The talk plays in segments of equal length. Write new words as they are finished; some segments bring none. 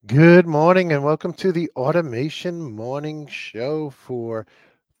Good morning and welcome to the Automation Morning Show for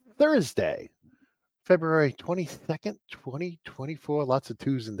Thursday, February 22nd, 2024. Lots of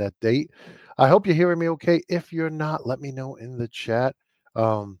twos in that date. I hope you're hearing me okay. If you're not, let me know in the chat.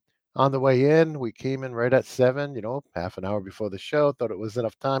 Um, on the way in, we came in right at 7, half an hour before the show. Thought it was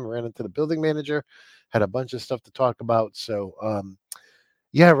enough time. Ran into the building manager, had a bunch of stuff to talk about.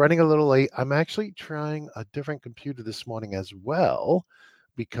 Yeah, running a little late. I'm actually trying a different computer this morning as well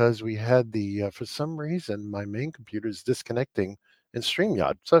because we had for some reason, my main computer is disconnecting in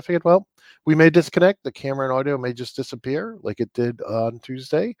StreamYard. So I figured, well, we may disconnect. The camera and audio may just disappear like it did on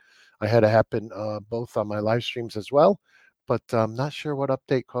Tuesday. I had it happen both on my live streams as well, but I'm not sure what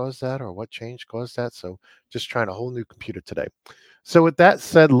update caused that or what change caused that. So just trying a whole new computer today. So with that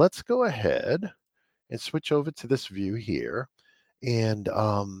said, let's go ahead and switch over to this view here. And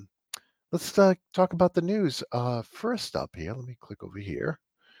let's talk about the news. First up here, let me click over here,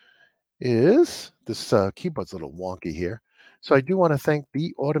 is this keyboard's a little wonky here. So I do want to thank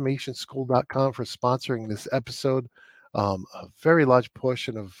theautomationschool.com for sponsoring this episode. A very large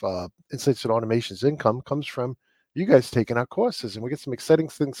portion of Insights and Automation's income comes from you guys taking our courses, and we get some exciting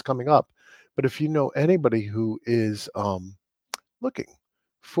things coming up. But if you know anybody who is looking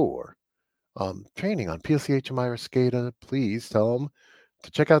for training on PLC, HMI, or SCADA, please tell them to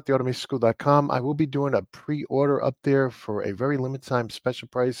check out theautomationschool.com. I will be doing a pre-order up there for a very limited time special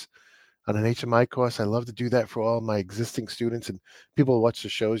price on an HMI course. I love to do that for all my existing students and people who watch the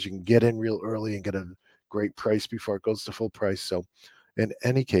shows. You can get in real early and get a great price before it goes to full price. So in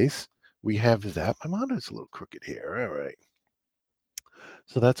any case, we have that. My monitor's a little crooked here. All right.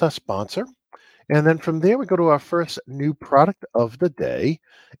 So that's our sponsor. And then from there, we go to our first new product of the day.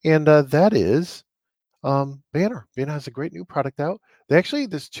 And that is Banner. Banner has a great new product out.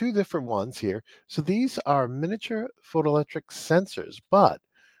 There's two different ones here. So these are miniature photoelectric sensors, but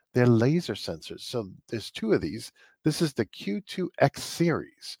they're laser sensors. So there's two of these. This is the Q2X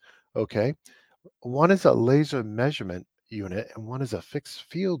series. Okay. One is a laser measurement unit and one is a fixed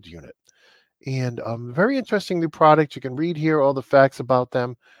field unit. And very interesting new product. You can read here all the facts about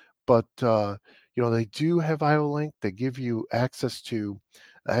them, but they do have IO Link. They give you access to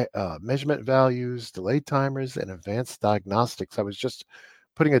measurement values, delay timers, and advanced diagnostics. I was just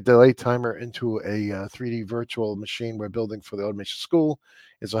putting a delay timer into a 3D virtual machine we're building for the automation school,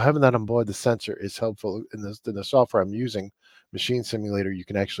 and so having that on board the sensor is helpful. In the software I'm using, Machine Simulator, you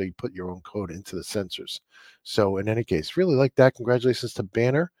can actually put your own code into the sensors. So in any case, really like that. Congratulations to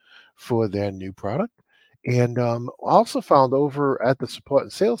Banner for their new product. And also found over at the support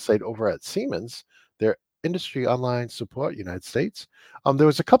and sales site over at Siemens, their industry online support United States. There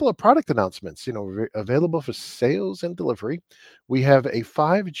was a couple of product announcements, available for sales and delivery. We have a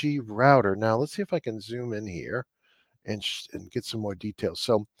 5G router. Now let's see if I can zoom in here and get some more details.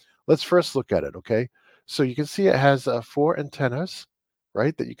 So let's first look at it. Okay, so you can see it has 4 antennas,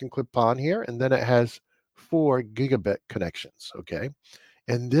 right, that you can clip on here, and then it has 4 gigabit connections. Okay,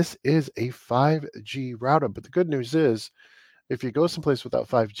 and this is a 5G router. But the good news is, if you go someplace without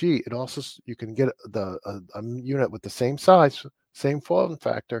 5G, you can get a unit with the same size, same form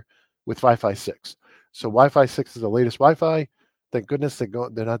factor with Wi-Fi 6. So Wi-Fi 6 is the latest Wi-Fi. Thank goodness they're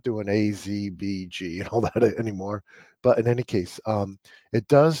not doing A, Z, B, G, and all that anymore. But in any case,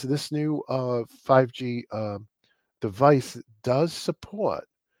 this new 5G device does support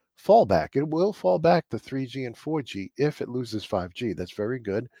fallback. It will fall back to 3G and 4G if it loses 5G. That's very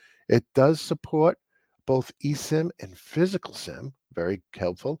good. It does support both eSIM and physical SIM. Very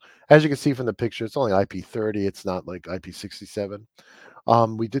helpful. As you can see from the picture, it's only IP30. It's not like IP67.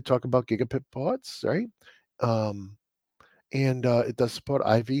 We did talk about gigabit ports, right? And it does support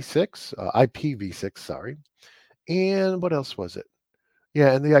IPv6, sorry. And what else was it?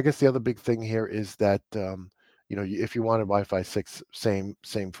 Yeah, and I guess the other big thing here is that if you wanted Wi-Fi 6, same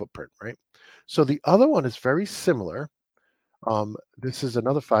footprint, right? So the other one is very similar. This is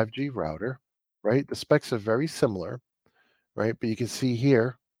another 5G router, right? The specs are very similar, right? But you can see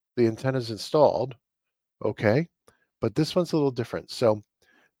here the antenna's installed, okay? But this one's a little different. So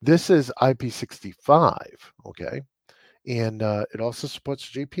this is IP65, okay? And it also supports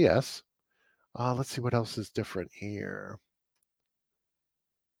GPS. Let's see what else is different here.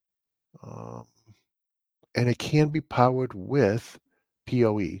 Um, and it can be powered with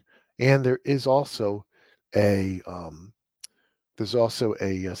PoE. And a there's also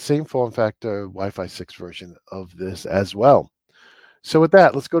a same form factor Wi-Fi 6 version of this as well. So with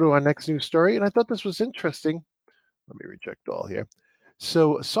that, let's go to our next news story. And I thought this was interesting. Let me reject all here.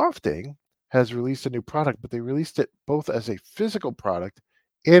 So Softing has released a new product, but they released it both as a physical product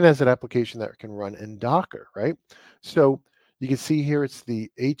and as an application that can run in Docker, right? So You can see here it's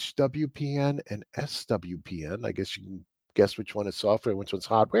the HWPN and SWPN. I guess you can guess which one is software and which one's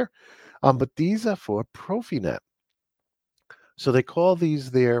hardware. But these are for Profinet. So they call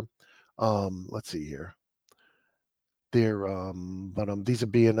these their, let's see here. These are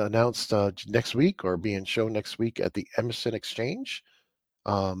being announced next week or being shown next week at the Emerson Exchange.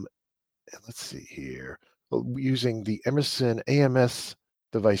 Um, and let's see here. Using the Emerson AMS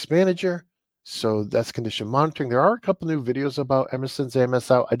device manager. So that's condition monitoring. There are a couple new videos about Emerson's AMS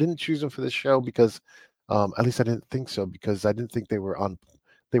out. I didn't choose them for this show because, at least I didn't think so, because I didn't think they were on.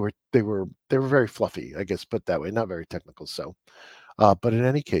 They were very fluffy, I guess, put that way, not very technical. So, but in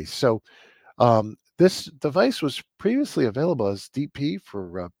any case, so this device was previously available as DP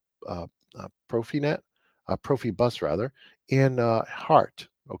for Profinet, Profibus rather, in Heart.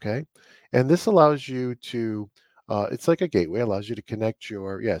 Okay, and this allows you to. It's like a gateway. Allows you to connect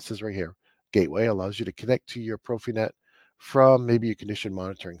your. Yeah, it says right here. Gateway allows you to connect to your Profinet from maybe a condition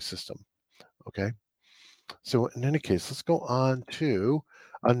monitoring system. Okay, so in any case, let's go on to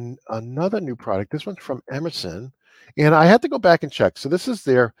another new product. This one's from Emerson, and I had to go back and check. So this is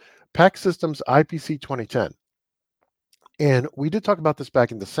their Pack Systems IPC 2010, and we did talk about this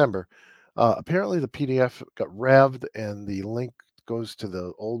back in December. Apparently, the PDF got revved, and the link goes to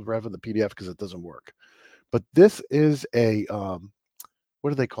the old rev of the PDF because it doesn't work. But this is a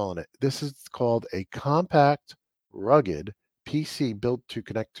what are they calling it? This is called a compact, rugged PC built to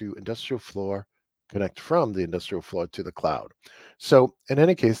connect to industrial floor, connect from the industrial floor to the cloud. So, in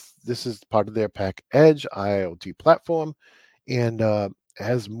any case, this is part of their Pack Edge IoT platform, and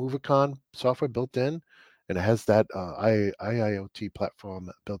has Movicon software built in, and it has that IIoT platform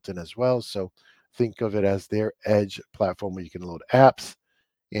built in as well. So, think of it as their Edge platform where you can load apps.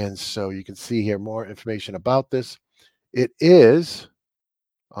 And so you can see here more information about this. It is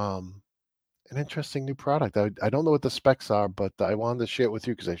um, an interesting new product. I don't know what the specs are, but I wanted to share it with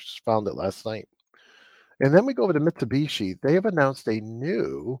you because I just found it last night. And then we go over to Mitsubishi. They have announced a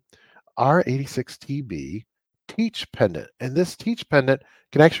new R86TB Teach pendant. And this Teach pendant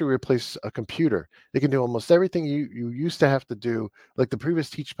can actually replace a computer. It can do almost everything you used to have to do. Like the previous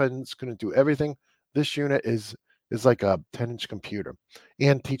Teach pendants couldn't do everything. This unit is like a 10-inch computer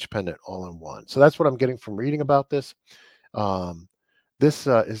and Teach pendant all in one. So that's what I'm getting from reading about this. Um, this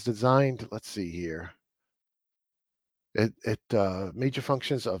is designed, let's see here. It major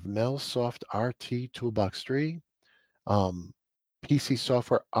functions of MelSoft RT Toolbox 3. PC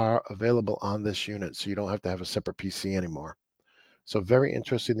software are available on this unit, so you don't have to have a separate PC anymore. So very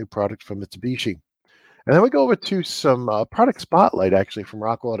interesting new product from Mitsubishi. And then we go over to some product spotlight actually from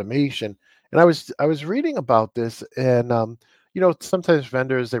Rockwell Automation. And I was reading about this, and sometimes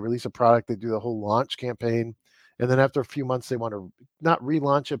vendors, they release a product, they do the whole launch campaign, and then after a few months they want to not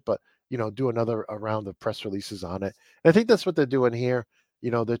relaunch it, but do another a round of press releases on it. And I think that's what they're doing here.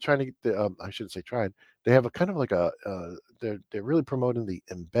 They're trying to get I shouldn't say trying. They have a kind of like a they're really promoting the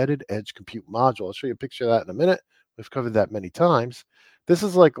embedded edge compute module. I'll show you a picture of that in a minute. We've covered that many times. This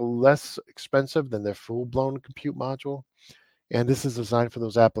is like less expensive than their full-blown compute module. And this is designed for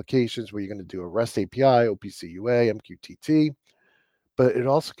those applications where you're going to do a REST API, OPC UA, MQTT, but it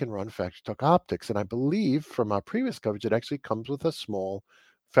also can run factory talk optics. And I believe from our previous coverage, it actually comes with a small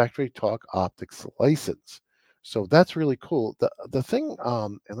factory talk optics license. So that's really cool. The thing,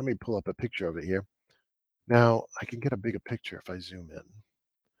 and let me pull up a picture of it here. Now I can get a bigger picture if I zoom in.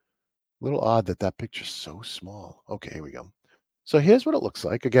 A little odd that that picture's so small. Okay, here we go. So here's what it looks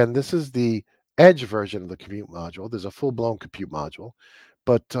like. Again, this is the Edge version of the compute module. There's a full-blown compute module.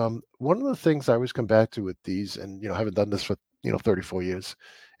 But one of the things I always come back to with these, and haven't done this for 34 years,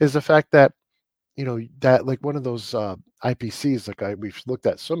 is the fact that that like one of those IPCs, like we've looked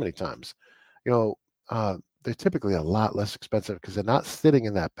at so many times, you know, they're typically a lot less expensive because they're not sitting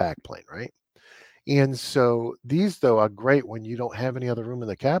in that back plane, right? And so these though are great when you don't have any other room in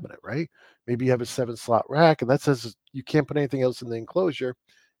the cabinet, right? Maybe you have a 7-slot rack and that says you can't put anything else in the enclosure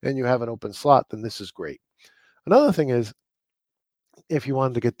and you have an open slot, then this is great. Another thing is if you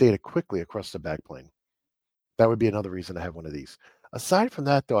wanted to get data quickly across the backplane, that would be another reason to have one of these. Aside from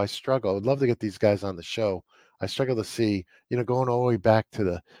that, though, I struggle. I would love to get these guys on the show. I struggle to see, going all the way back to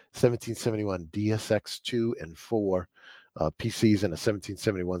the 1771 DSX2 and 4 PCs in a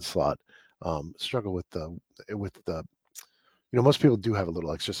 1771 slot. Struggle with the most people do have a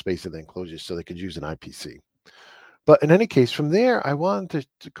little extra space in the enclosure, so they could use an IPC. But in any case, from there, I wanted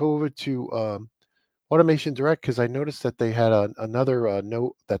to go over to Automation Direct because I noticed that they had another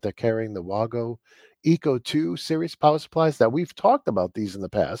note that they're carrying the Wago Eco 2 series power supplies that we've talked about these in the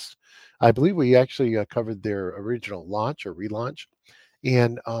past. I believe we actually covered their original launch or relaunch.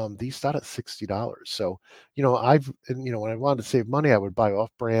 and these start at $60. So, when I wanted to save money, I would buy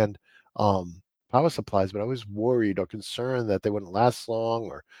off-brand power supplies, but I was worried or concerned that they wouldn't last long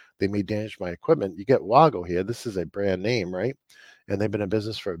or they may damage my equipment. You get Wago here. This is a brand name, right? And they've been in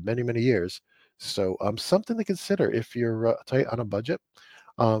business for many, many years. So, something to consider if you're tight on a budget.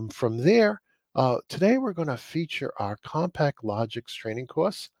 From there, today we're going to feature our Compact Logics training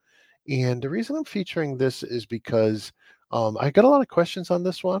course. And the reason I'm featuring this is because I got a lot of questions on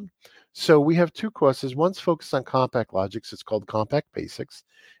this one. So we have two courses. One's focused on compact logics. It's called Compact Basics,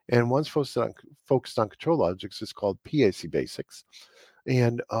 and one's focused on control logics. It's called PAC Basics.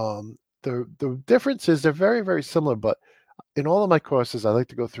 And the difference is they're very, very similar. But in all of my courses, I like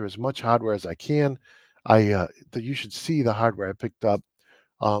to go through as much hardware as I can. You should see the hardware I picked up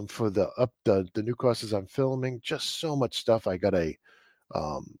for the new courses I'm filming. Just so much stuff. I got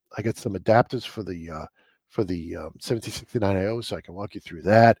some adapters for the 1769 IO, so I can walk you through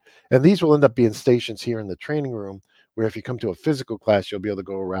that. And these will end up being stations here in the training room, where if you come to a physical class, you'll be able to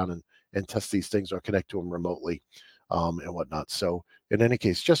go around and test these things or connect to them remotely, and whatnot. So in any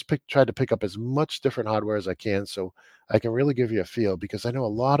case, just try to pick up as much different hardware as I can, so I can really give you a feel. Because I know a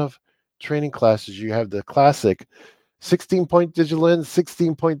lot of training classes, you have the classic 16-point digital in,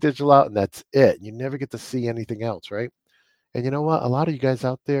 16-point digital out, and that's it. You never get to see anything else, right? And you know what? A lot of you guys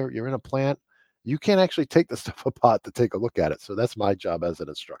out there, you're in a plant, you can't actually take the stuff apart to take a look at it. So that's my job as an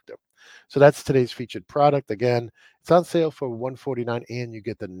instructor. So that's today's featured product. Again, it's on sale for $149, and you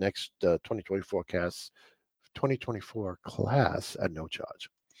get the next 2024 class at no charge.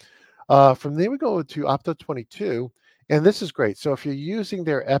 From there, we go to Opto 22, and this is great. So if you're using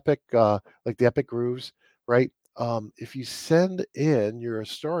their Epic, like the Epic Grooves, right? If you send in your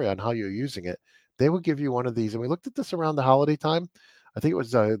story on how you're using it, they will give you one of these. And we looked at this around the holiday time. I think it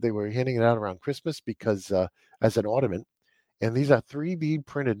was they were handing it out around Christmas because as an ornament. And these are 3D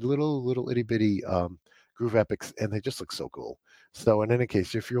printed little itty bitty Groove Epics, and they just look so cool. So in any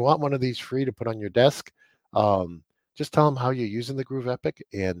case, if you want one of these free to put on your desk, um, just tell them how you're using the Groove Epic,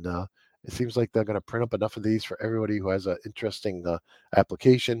 and it seems like they're going to print up enough of these for everybody who has an interesting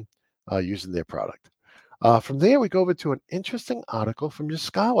application using their product. From there, we go over to an interesting article from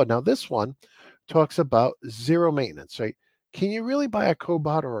Yaskawa. Now, this one talks about zero maintenance, right? Can you really buy a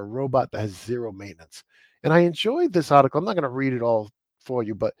cobot or a robot that has zero maintenance? And I enjoyed this article. I'm not going to read it all for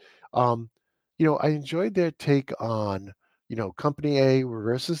you, but um, I enjoyed their take on, company A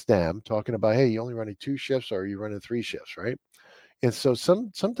versus them, talking about, hey, you only running two shifts or you running three shifts, right? And so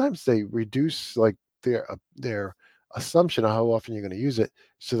sometimes they reduce like their assumption of how often you're going to use it,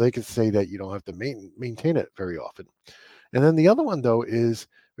 so they can say that you don't have to maintain it very often. And then the other one though is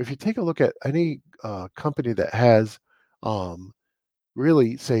if you take a look at any company that has um,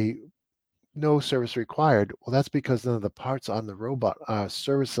 really say no service required, well, that's because none of the parts on the robot are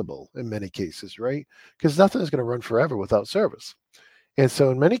serviceable in many cases, right? Because nothing is going to run forever without service. And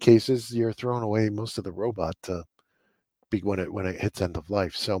so in many cases, you're throwing away most of the robot when it hits end of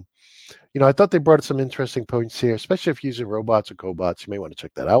life. So, I thought they brought some interesting points here, especially if you're using robots or cobots. You may want to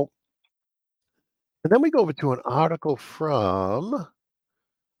check that out. And then we go over to an article from,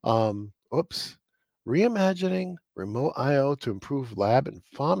 oops, reimagining remote IO to improve lab and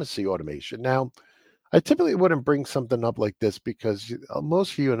pharmacy automation. Now, I typically wouldn't bring something up like this because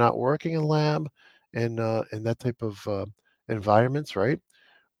most of you are not working in lab and in that type of environments, right?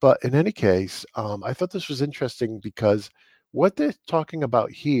 But in any case, I thought this was interesting because what they're talking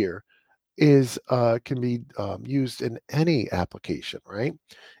about here is can be used in any application, right?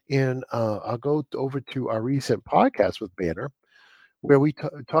 And I'll go over to our recent podcast with Banner, where we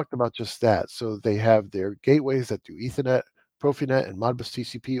talked about just that. So they have their gateways that do Ethernet, Profinet, and Modbus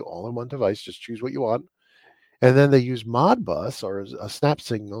TCP all in one device. Just choose what you want. And then they use Modbus or a snap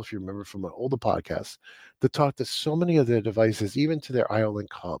signal, if you remember from an older podcast, to talk to so many of their devices, even to their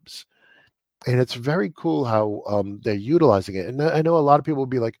IO-Link hubs. And it's very cool how they're utilizing it. And I know a lot of people will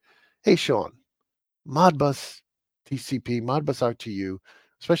be like, hey, Sean, Modbus TCP, Modbus RTU,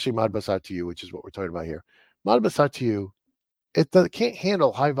 especially Modbus RTU, which is what we're talking about here. Modbus RTU, can't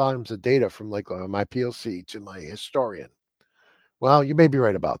handle high volumes of data from like my PLC to my historian. Well, you may be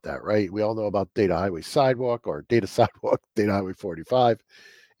right about that, right? We all know about Data Highway Sidewalk or Data Sidewalk, Data Highway 45.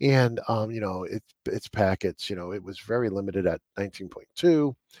 And, its packets, it was very limited at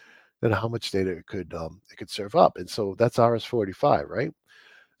 19.2 and how much data it could serve up. And so that's RS-45, right?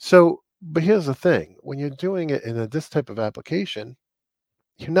 So, but here's the thing: when you're doing it in this type of application,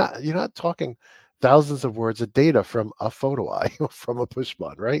 you're not talking thousands of words of data from a photo eye or from a push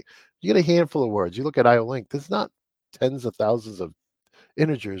button, right? You get a handful of words. You look at IO Link, there's not tens of thousands of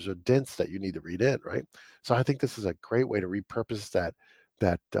integers or dents that you need to read in, right? So I think this is a great way to repurpose that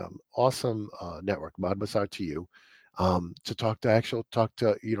awesome network Modbus RTU to talk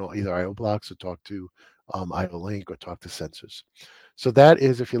to either IO blocks or talk to IO Link or talk to sensors. So that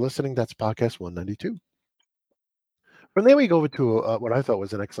is, if you're listening, that's podcast 192. From there, we go over to what I thought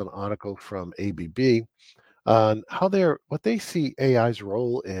was an excellent article from ABB on what they see AI's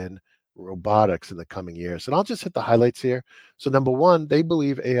role in robotics in the coming years. And I'll just hit the highlights here. So number one, they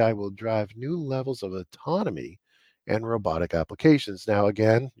believe AI will drive new levels of autonomy and robotic applications. Now,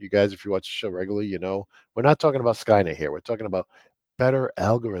 again, you guys, if you watch the show regularly, you know we're not talking about Skynet here. We're talking about better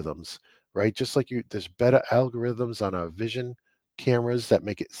algorithms, right? Just like there's better algorithms on our vision cameras that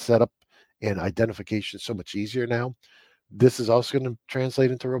make it setup and identification so much easier now. This is also going to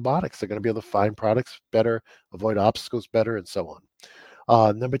translate into robotics. They're going to be able to find products better, avoid obstacles better, and so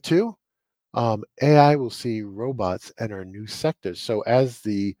on. Number two, AI will see robots enter new sectors. So as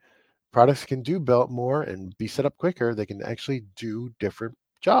the products can do belt more and be set up quicker, they can actually do different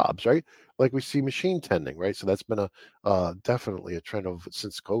jobs, right? Like we see machine tending, right? So that's been a definitely a trend of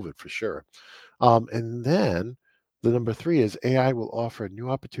since COVID for sure. And then the number three is AI will offer new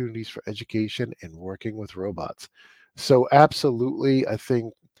opportunities for education and working with robots. So absolutely, I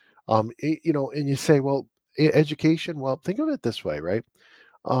think, and you say, well, education. Well, think of it this way, right?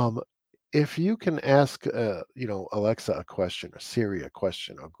 Um, if you can ask, Alexa a question, or Siri a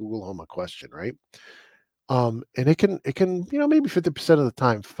question, or Google Home a question, right? And it can, maybe 50% of the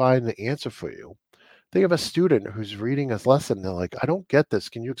time find the answer for you. Think of a student who's reading a lesson. They're like, I don't get this.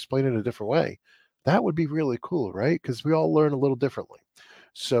 Can you explain it a different way? That would be really cool, right? Because we all learn a little differently.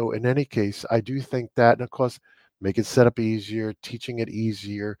 So, in any case, I do think that, and of course, make it set up easier, teaching it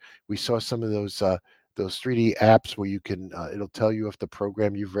easier. We saw some of those 3D apps where you can, it'll tell you if the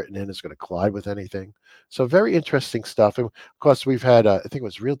program you've written in is going to collide with anything. So, very interesting stuff. And of course, we've had, I think it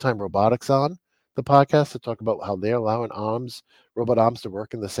was Real Time Robotics on the podcast to talk about how they're allowing robot arms to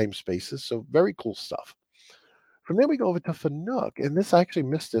work in the same spaces. So very cool stuff. From there, we go over to Fanuc, and this I actually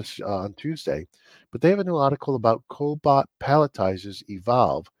missed this on Tuesday, but they have a new article about cobot palletizers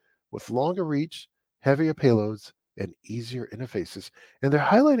evolve with longer reach, heavier payloads, and easier interfaces. And they're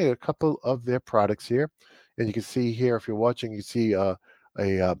highlighting a couple of their products here. And you can see here, if you're watching, you see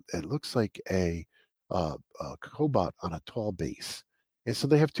it looks like a cobot on a tall base. And so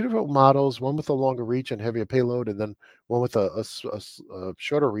they have two different models, one with a longer reach and heavier payload, and then one with a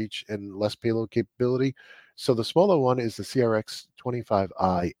shorter reach and less payload capability. So the smaller one is the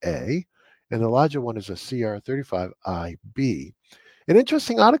CRX25IA, and the larger one is a CR35IB. An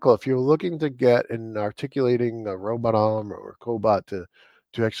interesting article if you're looking to get an articulating a robot arm or a cobot to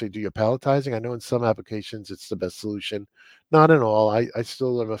actually do your palletizing. I know in some applications it's the best solution. Not in all. I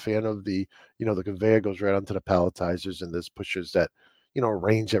still am a fan of the conveyor goes right onto the palletizers and there's pushers that,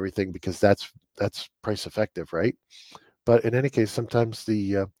 arrange everything because that's price effective, right? But in any case, sometimes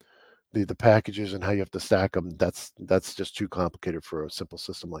the packages and how you have to stack them, that's just too complicated for a simple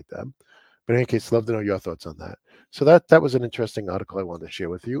system like that. But in any case, love to know your thoughts on that. So that was an interesting article I wanted to share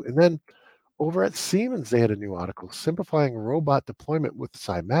with you. And then over at Siemens, they had a new article simplifying robot deployment with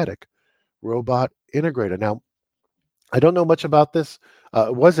Cymatic Robot Integrator. Now, I don't know much about this.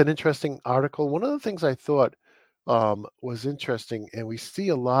 It was an interesting article. One of the things I thought was interesting, and we see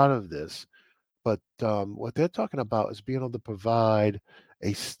a lot of this, but what they're talking about is being able to provide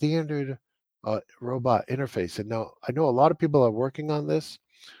a standard robot interface. And now I know a lot of people are working on this,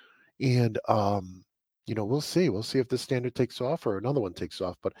 and we'll see. We'll see if this standard takes off or another one takes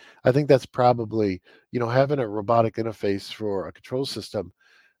off. But I think that's probably, having a robotic interface for a control system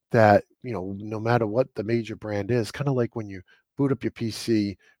that, no matter what the major brand is, kind of like when you boot up your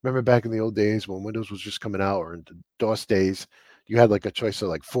PC. Remember back in the old days when Windows was just coming out, or in the DOS days, you had like a choice of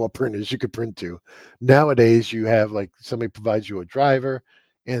like four printers you could print to. Nowadays, you have like somebody provides you a driver,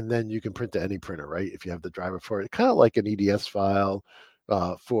 and then you can print to any printer, right? If you have the driver for it, kind of like an EDS file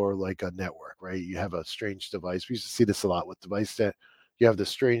for like a network, right? You have a strange device. We used to see this a lot with device that you have this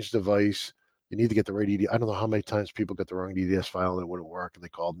strange device, you need to get the right ED. I don't know how many times people got the wrong EDS file and it wouldn't work. And they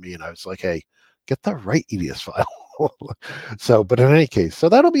called me and I was like, hey, get the right EDS file. So, but in any case, so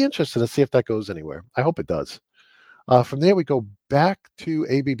that'll be interesting to see if that goes anywhere. I hope it does. From there, we go back to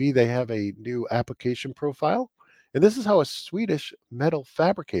ABB. They have a new application profile. And this is how a Swedish metal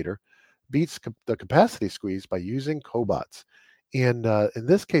fabricator beats the capacity squeeze by using cobots. And in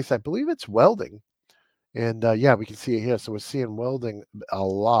this case, I believe it's welding, and yeah, we can see it here. So we're seeing welding a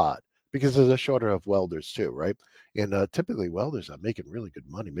lot because there's a shortage of welders too, right? And typically welders are making really good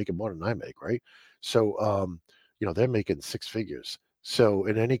money, making more than I make, right? So they're making six figures. So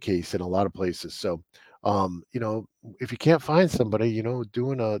in any case, in a lot of places, so You know, if you can't find somebody,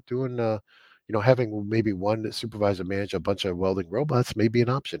 having maybe one supervisor manage a bunch of welding robots may be an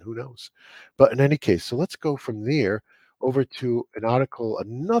option. Who knows? But in any case, so let's go from there over to an article,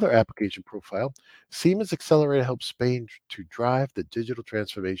 another application profile. Siemens Accelerator helps Spain to drive the digital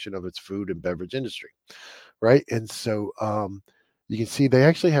transformation of its food and beverage industry, right? And so you can see they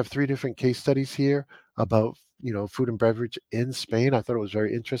actually have three different case studies here about food and beverage in Spain. I thought it was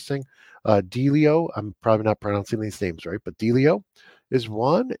very interesting. Delio, I'm probably not pronouncing these names right, but Delio is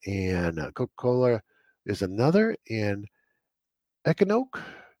one, and Coca-Cola is another, and Econoke,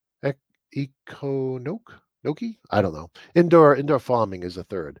 Ec- Econoke, Noki, I don't know. Indoor farming is a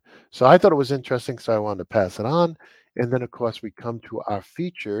third. So I thought it was interesting, so I wanted to pass it on. And then of course we come to our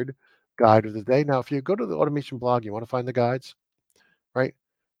featured guide of the day. Now, if you go to the automation blog, you want to find the guides, right?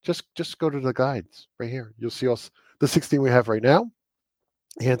 Just go to the guides right here. You'll see us the 16 we have right now.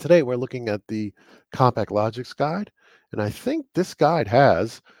 And today we're looking at the Compact Logics guide. And I think this guide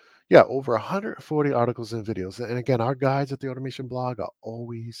has, yeah, over 140 articles and videos. And again, our guides at the Automation blog are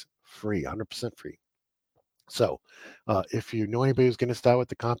always free, 100% free. So if you know anybody who's going to start with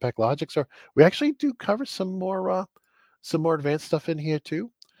the Compact Logics, or we actually do cover some more advanced stuff in here too.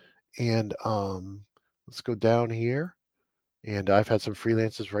 And let's go down here. And I've had some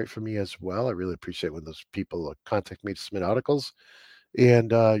freelancers write for me as well. I really appreciate when those people contact me to submit articles.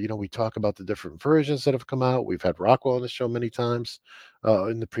 And we talk about the different versions that have come out. We've had Rockwell on the show many times,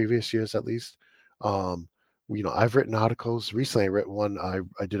 in the previous years at least. Um, I've written articles recently. I written one.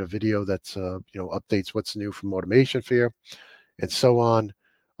 I did a video that's updates what's new from Automation Fair and so on.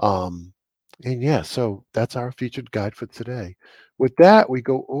 Um, and yeah, so that's our featured guide for today. With that, we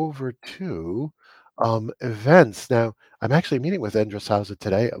go over to events. Now, I'm actually meeting with Andrus Hauser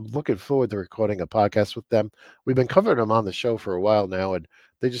today. I'm looking forward to recording a podcast with them. We've been covering them on the show for a while now, and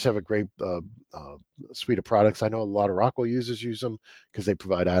they just have a great uh, suite of products. I know a lot of Rockwell users use them because they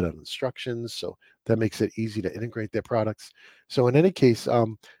provide add-on instructions, so that makes it easy to integrate their products. So in any case,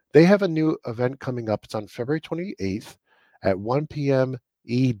 they have a new event coming up. It's on February 28th at 1 p.m.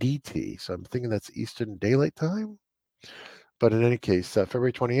 EDT. So I'm thinking that's Eastern Daylight Time. But in any case,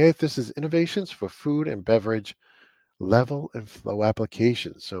 February 28th, this is Innovations for Food and Beverage Level and Flow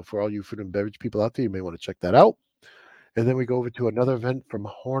Applications. So for all you food and beverage people out there, you may want to check that out. And then we go over to another event from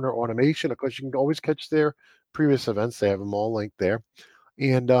Horner Automation. Of course, you can always catch their previous events. They have them all linked there.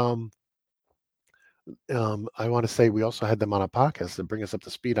 And I want to say we also had them on a podcast to bring us up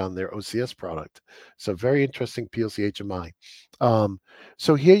to speed on their OCS product. So very interesting PLC HMI.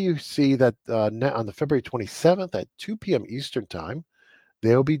 So here you see that on the February 27th at 2 p.m. Eastern Time,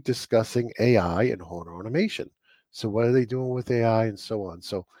 they'll be discussing AI and Horner automation. So what are they doing with AI and so on?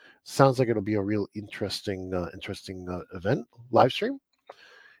 So sounds like it'll be a real interesting event live stream.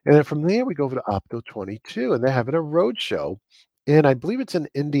 And then from there we go over to Opto 22, and they're having a road show, and I believe it's in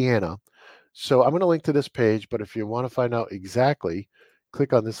Indiana. So I'm going to link to this page, but if you want to find out exactly,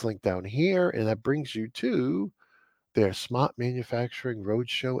 click on this link down here, and that brings you to their Smart Manufacturing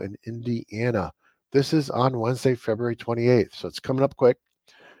Roadshow in Indiana. This is on Wednesday, February 28th, so it's coming up quick.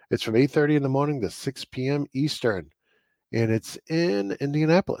 It's from 8:30 in the morning to 6 p.m. Eastern, and it's in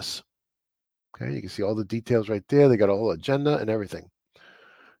Indianapolis. Okay, you can see all the details right there. They got a whole agenda and everything.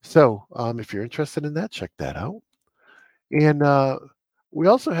 So if you're interested in that, check that out. And we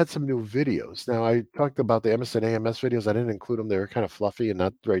also had some new videos. Now, I talked about the MSN AMS videos. I didn't include them. They were kind of fluffy and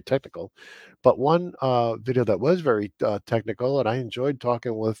not very technical. But one video that was very technical, and I enjoyed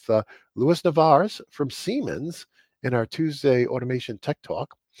talking with Louis Navarres from Siemens in our Tuesday Automation Tech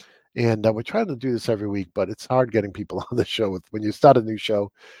Talk. And we're trying to do this every week, but it's hard getting people on the show. When you start a new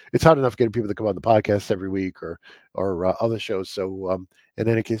show, it's hard enough getting people to come on the podcast every week or other shows. So in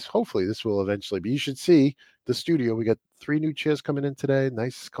any case, hopefully this will eventually be. You should see the studio. We got 3 new chairs coming in today,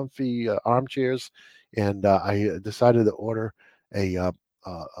 nice, comfy armchairs, and I decided to order a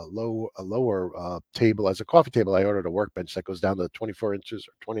a lower table as a coffee table. I ordered a workbench that goes down to 24 inches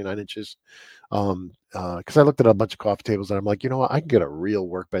or 29 inches, because I looked at a bunch of coffee tables and I'm like, you know what, I can get a real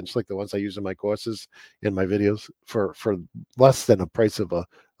workbench like the ones I use in my courses, in my videos, for less than a price of a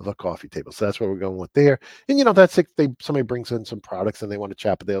coffee table. So that's what we're going with there. And that's if somebody brings in some products and they want to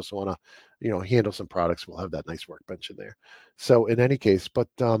chat, but they also want to handle some products, we'll have that nice workbench in there. So in any case, but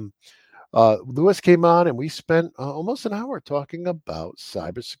Lewis came on and we spent almost an hour talking about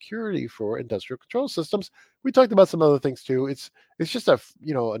cybersecurity for industrial control systems. We talked about some other things too. It's just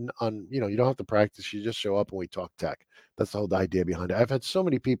you don't have to practice. You just show up and we talk tech. That's the whole idea behind it. I've had so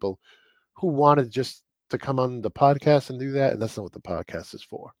many people who wanted just to come on the podcast and do that, and that's not what the podcast is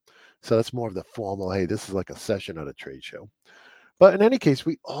for. So that's more of the formal. Hey, this is like a session at a trade show. But in any case,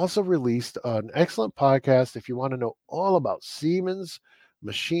 we also released an excellent podcast. If you want to know all about Siemens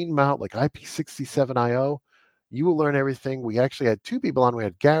machine mount, like IP67IO, you will learn everything. We actually had two people on. We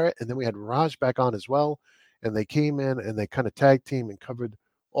had Garrett, and then we had Raj back on as well. And they came in and they kind of tag team and covered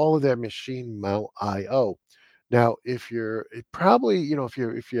all of their machine mount IO. Now, if you're probably, if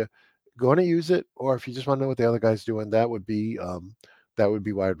you're going to use it, or if you just want to know what the other guy's doing, that would be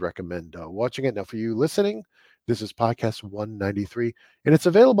why I'd recommend watching it. Now, for you listening, this is podcast 193, and it's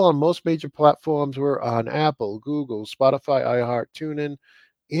available on most major platforms. We're on Apple, Google, Spotify, iHeart, TuneIn,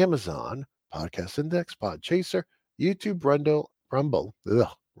 Amazon, Podcast Index, Podchaser, YouTube, Rumble,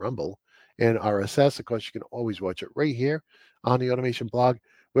 and RSS. Of course, you can always watch it right here on the Automation blog.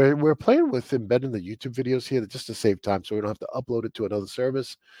 We're playing with embedding the YouTube videos here just to save time, so we don't have to upload it to another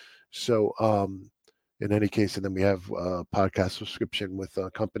service. So, in any case, and then we have a podcast subscription with a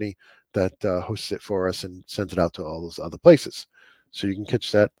company that hosts it for us and sends it out to all those other places. So you can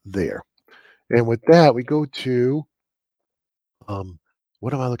catch that there. And with that, we go to um,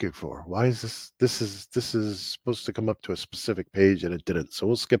 what am I looking for? Why is this? This is supposed to come up to a specific page and it didn't. So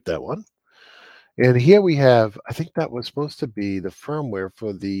we'll skip that one. And here we have, I think that was supposed to be the firmware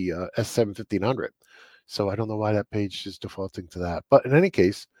for the S7 1500. So I don't know why that page is defaulting to that. But in any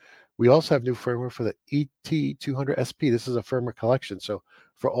case, we also have new firmware for the ET200SP. This is a firmware collection. So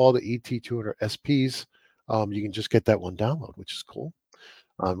for all the ET200SPs, you can just get that one download, which is cool.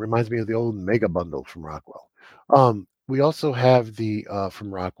 Reminds me of the old Mega Bundle from Rockwell. We also have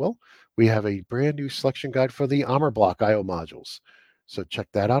from Rockwell, we have a brand new selection guide for the Armor Block IO modules. So check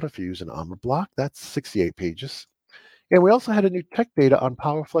that out if you use an Armor Block. That's 68 pages. And we also had a new tech data on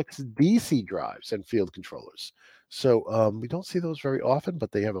PowerFlex DC drives and field controllers. So we don't see those very often,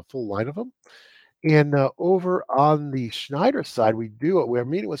 but they have a full line of them. And over on the Schneider side, we're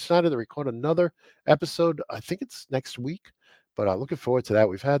meeting with Schneider to record another episode. I think it's next week, but looking forward to that.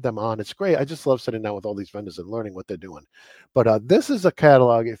 We've had them on. It's great. I just love sitting down with all these vendors and learning what they're doing. But this is a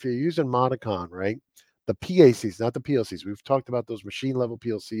catalog. If you're using Monicon, right? The PACs, not the PLCs. We've talked about those machine level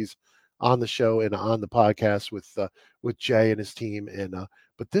PLCs on the show and on the podcast with Jay and his team. And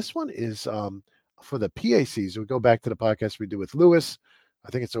but this one is for the PACs. We go back to the podcast we do with Lewis. I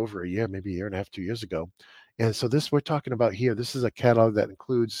think it's over a year, maybe a year and a half, 2 years ago. And so this we're talking about here, this is a catalog that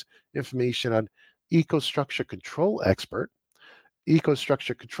includes information on EcoStruxure Control Expert,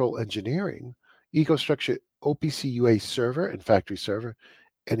 EcoStruxure Control Engineering, EcoStruxure OPC UA Server and Factory Server,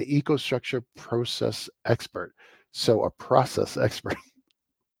 and EcoStruxure Process Expert. So a process expert.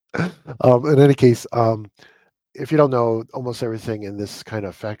 In any case, if you don't know, almost everything in this kind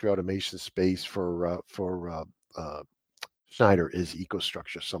of factory automation space for Schneider is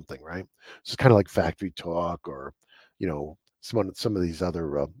EcoStruxure something, right? So it's kind of like Factory Talk or, some of these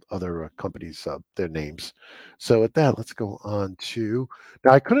other companies, their names. So with that, let's go on to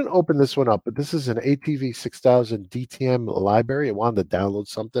now. I couldn't open this one up, but this is an ATV 6000 DTM library. I wanted to download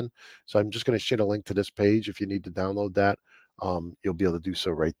something, so I'm just going to share a link to this page. If you need to download that, you'll be able to do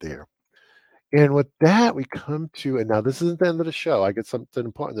so right there. And with that, we come to, and now this isn't the end of the show. I got something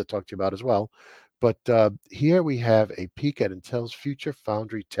important to talk to you about as well. But here we have a peek at Intel's future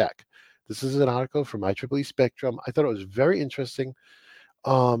foundry tech. This is an article from IEEE Spectrum. I thought it was very interesting.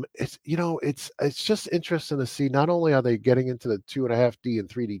 It's just interesting to see. Not only are they getting into the 2.5D and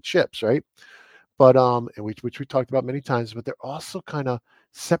 3D chips, right? But and which we talked about many times, but they're also kind of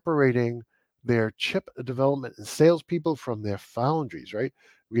separating their chip development and salespeople from their foundries, right?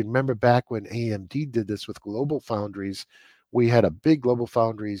 We remember back when AMD did this with Global Foundries. We had a big Global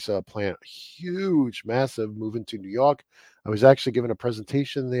Foundries plant, huge, massive, moving to New York. I was actually given a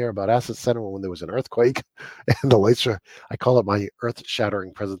presentation there about Asset Center when there was an earthquake, and the lights are. I call it my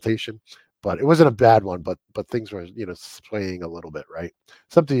earth-shattering presentation, but it wasn't a bad one. But things were swaying a little bit, right?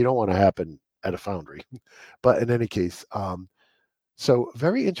 Something you don't want to happen at a foundry. But in any case, so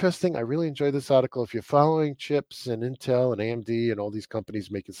very interesting. I really enjoyed this article. If you're following chips and Intel and AMD and all these companies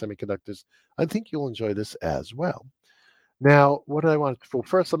making semiconductors, I think you'll enjoy this as well. Now, what do I want to well,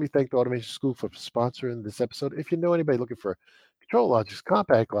 first, let me thank the Automation School for sponsoring this episode. If you know anybody looking for control logics,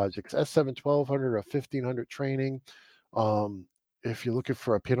 compact logics, S7 1200 or 1500 training, um, if you're looking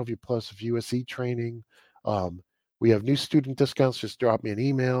for a PanelView Plus VUSE training, um, we have new student discounts. Just drop me an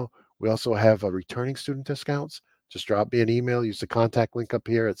email. We also have returning student discounts. Just drop me an email. Use the contact link up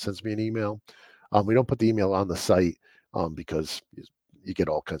here. It sends me an email. We don't put the email on the site because you get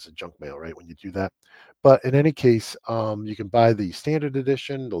all kinds of junk mail, right, when you do that. But in any case, you can buy the standard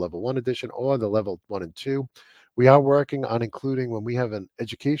edition, the level 1 edition, or the level 1 and 2. We are working on including, when we have an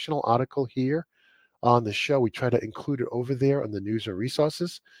educational article here on the show, we try to include it over there on the news or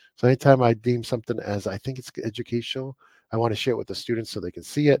resources. So anytime I deem something as I think it's educational, I want to share it with the students so they can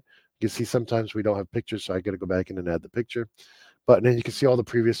see it. You can see sometimes we don't have pictures, so I got to go back in and add the picture. But then you can see all the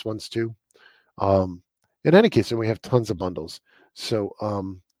previous ones too. Um, in any case, and we have tons of bundles. So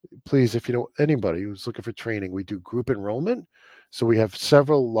please, if you know anybody who's looking for training, we do group enrollment. So we have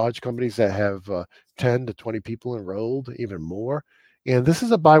several large companies that have 10 to 20 people enrolled, even more. And this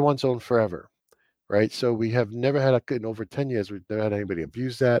is a buy once own forever, right? So we have never had in over 10 years, we've never had anybody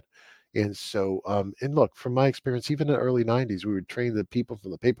abuse that. And so, and look, from my experience, even in the early 90s, we would train the people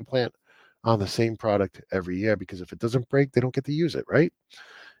from the paper plant on the same product every year because if it doesn't break, they don't get to use it, right?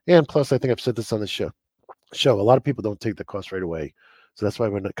 And plus, I think I've said this on the show. A lot of people don't take the cost right away. So that's why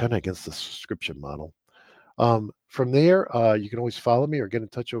we're kind of against the subscription model. From there, you can always follow me or get in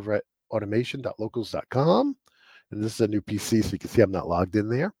touch over at automation.locals.com. And this is a new PC, so you can see I'm not logged in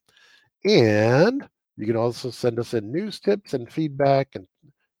there. And you can also send us in news tips and feedback and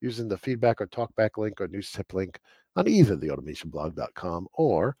using the feedback or talkback link or news tip link on either the automationblog.com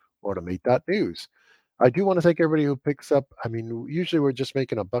or automate.news. I do want to thank everybody who picks up. I mean, usually we're just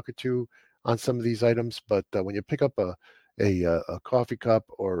making a buck or two on some of these items, but when you pick up a coffee cup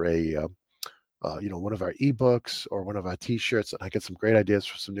or one of our ebooks or one of our T-shirts, and I get some great ideas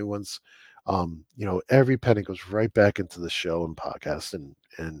for some new ones. Every penny goes right back into the show and podcast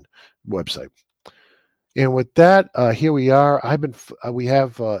and website. And with that, here we are. We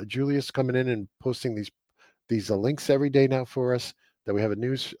have Julius coming in and posting these links every day now for us. That we have a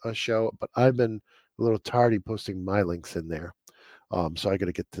news show, but I've been a little tardy posting my links in there. So I got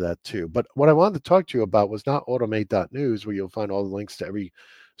to get to that too. But what I wanted to talk to you about was not automate.news, where you'll find all the links to every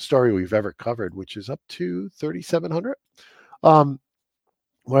story we've ever covered, which is up to 3,700. Um,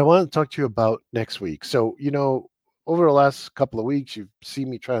 what I want to talk to you about next week. So, over the last couple of weeks, you've seen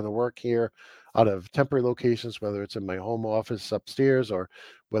me trying to work here out of temporary locations, whether it's in my home office upstairs or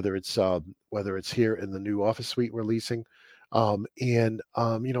whether it's here in the new office suite we're leasing.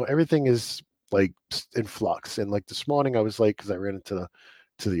 Everything is like in flux. And like this morning, I was late because I ran into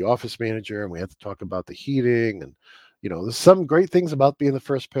the office manager and we had to talk about the heating and there's some great things about being the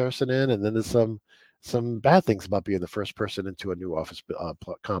first person in, and then there's some bad things about being the first person into a new office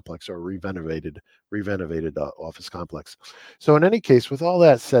complex or renovated office complex. So in any case, with all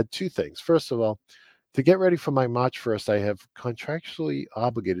that said, two things. First of all, to get ready for my March 1st, I have contractually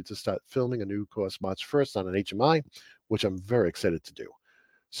obligated to start filming a new course March 1st on an HMI, which I'm very excited to do.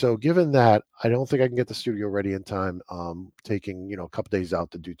 So given that, I don't think I can get the studio ready in time. Taking a couple days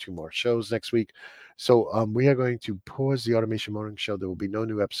out to do two more shows next week. So we are going to pause the Automation Morning Show. There will be no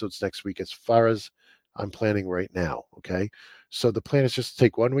new episodes next week as far as I'm planning right now. Okay. So the plan is just to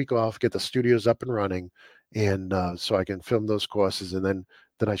take 1 week off, get the studios up and running, and so I can film those courses, and then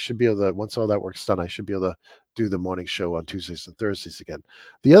I should be able to, once all that work's done, I should be able to do the morning show on Tuesdays and Thursdays again.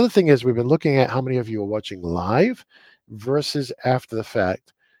 The other thing is we've been looking at how many of you are watching live versus after the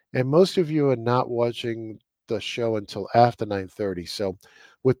fact. And most of you are not watching the show until after 9:30. So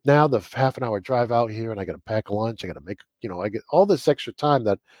with now the half an hour drive out here and I got to pack lunch, I got to make, I get all this extra time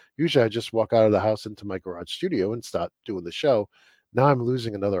that usually I just walk out of the house into my garage studio and start doing the show. Now I'm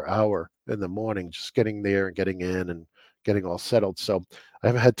losing another hour in the morning just getting there and getting in and getting all settled. So I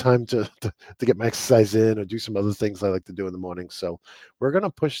haven't had time to get my exercise in or do some other things I like to do in the morning. So we're going to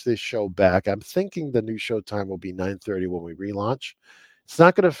push this show back. I'm thinking the new show time will be 9:30 when we relaunch. It's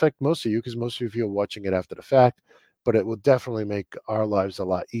not going to affect most of you because most of you are watching it after the fact, but it will definitely make our lives a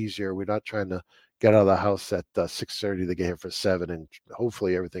lot easier. We're not trying to get out of the house at 6:30 to get here for 7, and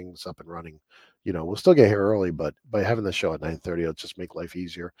hopefully everything's up and running. We'll still get here early, but by having the show at 9:30, it'll just make life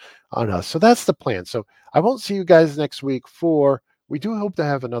easier on us. So that's the plan. So I won't see you guys next week we do hope to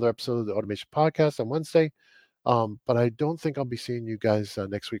have another episode of the Automation Podcast on Wednesday. But I don't think I'll be seeing you guys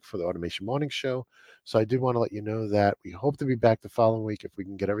next week for the Automation Morning Show. So I did want to let you know that we hope to be back the following week if we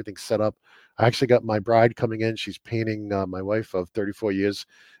can get everything set up. I actually got my bride coming in. She's painting, my wife of 34 years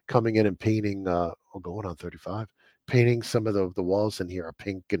coming in and painting, going on 35, painting some of the walls in here are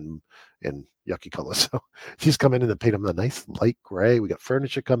pink and yucky colors. So she's coming in to paint them a nice light gray. We got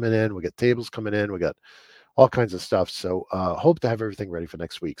furniture coming in. We got tables coming in. We got all kinds of stuff. So hope to have everything ready for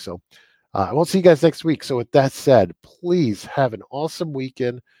next week. So I won't see you guys next week. So with that said, please have an awesome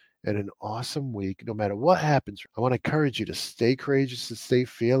weekend and an awesome week. No matter what happens, I want to encourage you to stay courageous and stay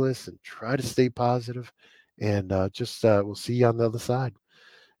fearless and try to stay positive. And we'll see you on the other side.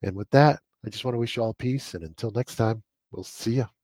 And with that, I just want to wish you all peace. And until next time, we'll see you.